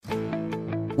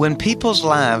When people's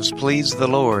lives please the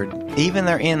Lord, even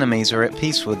their enemies are at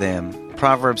peace with them.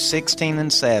 Proverbs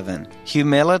 16:7.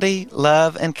 Humility,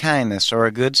 love, and kindness are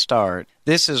a good start.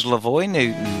 This is LaVoy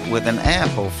Newton with an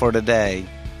apple for today.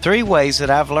 3 ways that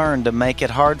I've learned to make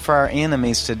it hard for our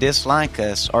enemies to dislike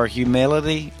us are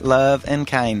humility, love, and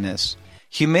kindness.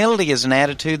 Humility is an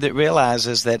attitude that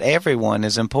realizes that everyone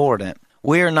is important.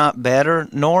 We are not better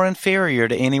nor inferior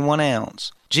to anyone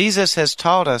else. Jesus has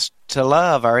taught us to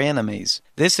love our enemies.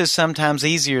 This is sometimes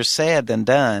easier said than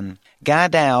done. Guy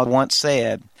Dowd once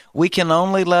said, "We can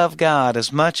only love God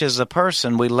as much as the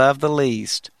person we love the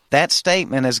least." That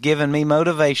statement has given me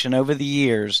motivation over the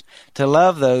years to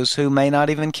love those who may not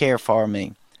even care for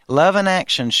me. Love in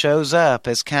action shows up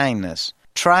as kindness.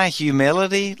 Try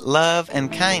humility, love,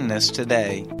 and kindness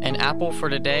today. An Apple for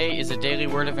Today is a daily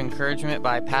word of encouragement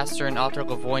by pastor and author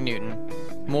LaVoy Newton.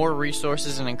 More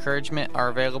resources and encouragement are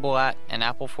available at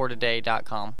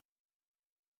anapplefortoday.com.